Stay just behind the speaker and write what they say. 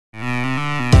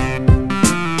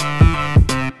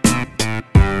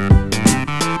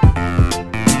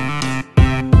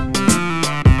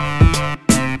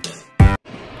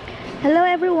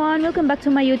back to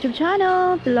my YouTube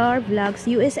channel, Pilar Vlogs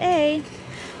USA.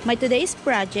 My today's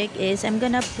project is I'm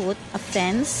gonna put a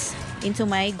fence into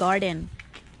my garden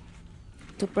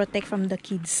to protect from the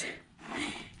kids.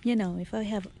 You know, if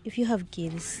you have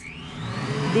kids,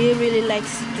 they really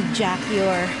likes to jack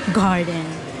your garden.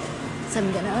 So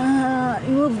I'm gonna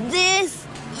remove this.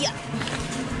 Yeah,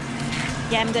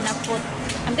 I'm gonna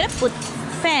put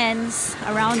fence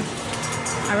around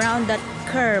that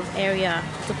curve area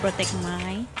to protect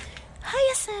my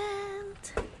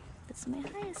hyacinth. That's my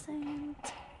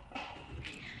hyacinth.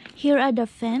 Here are the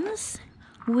fence.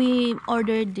 We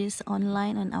ordered this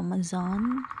online on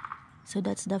Amazon. So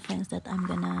that's the fence that I'm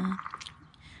gonna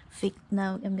fix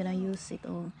now. I'm gonna use it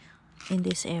all in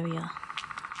this area.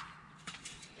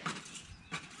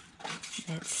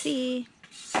 Let's see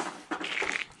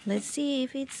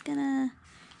if it's gonna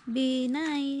be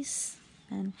nice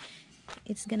and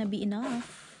it's gonna be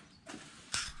enough.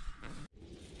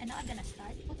 And now I'm gonna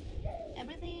start put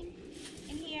everything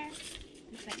in here.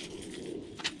 Looks like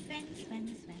fence.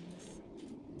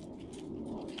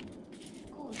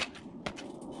 Cool.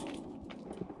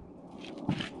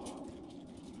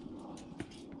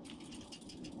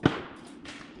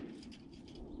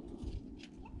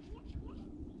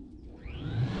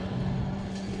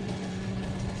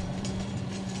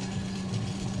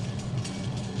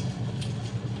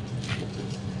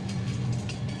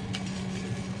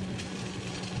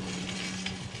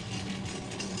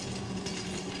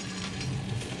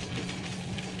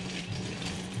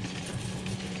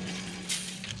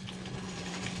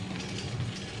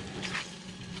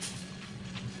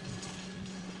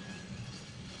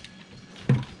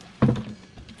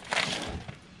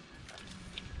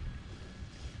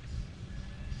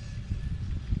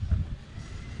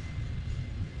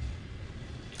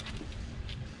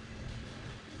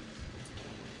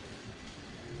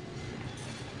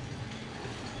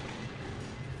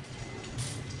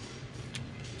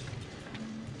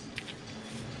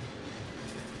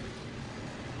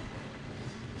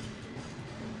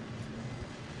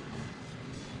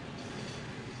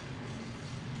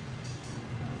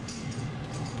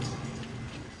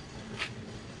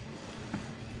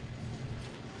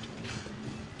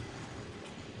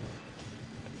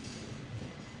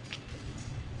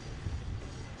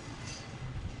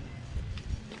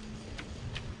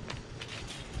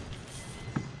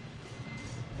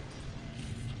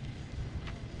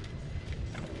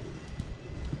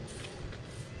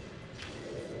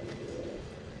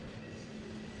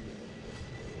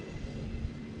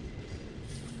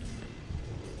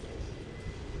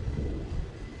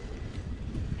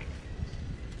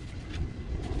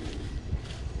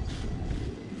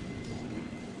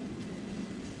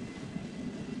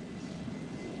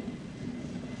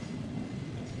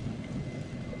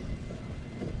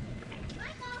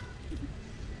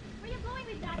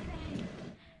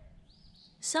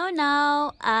 So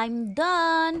now I'm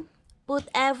done. Put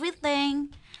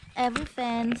everything, every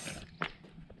fence.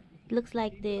 Looks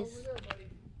like this.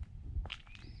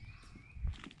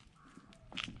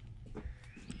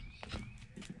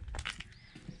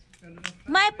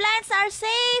 My plants are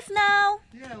safe now.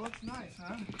 Yeah, it looks nice,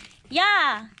 huh?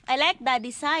 Yeah, I like that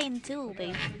design too,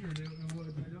 babe.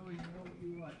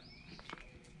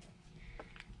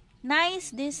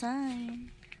 Nice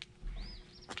design.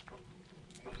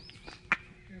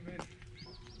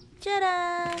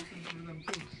 Ta-da!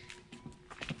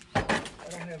 I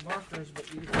don't have markers,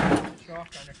 but you can chalk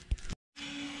on it.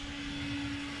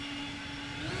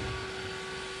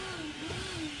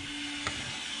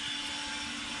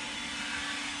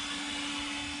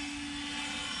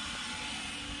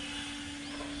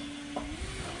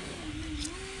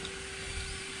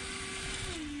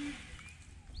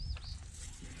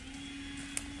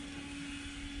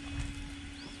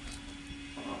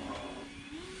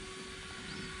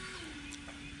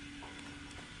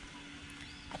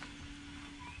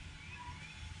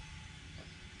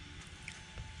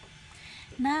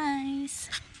 Nice.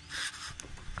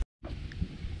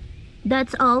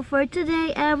 That's all for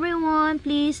today, everyone.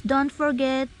 Please don't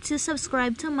forget to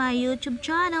subscribe to my YouTube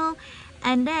channel,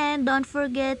 and then don't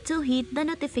forget to hit the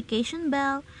notification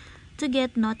bell to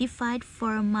get notified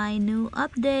for my new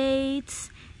updates.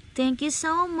 Thank you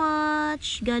so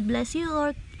much. God bless you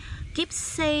all. Keep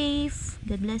safe.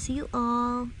 God bless you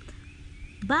all.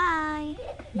 Bye.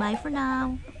 Bye for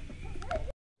now.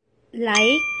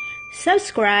 Like,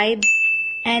 subscribe,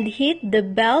 and hit the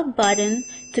bell button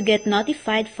to get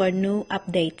notified for new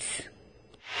updates.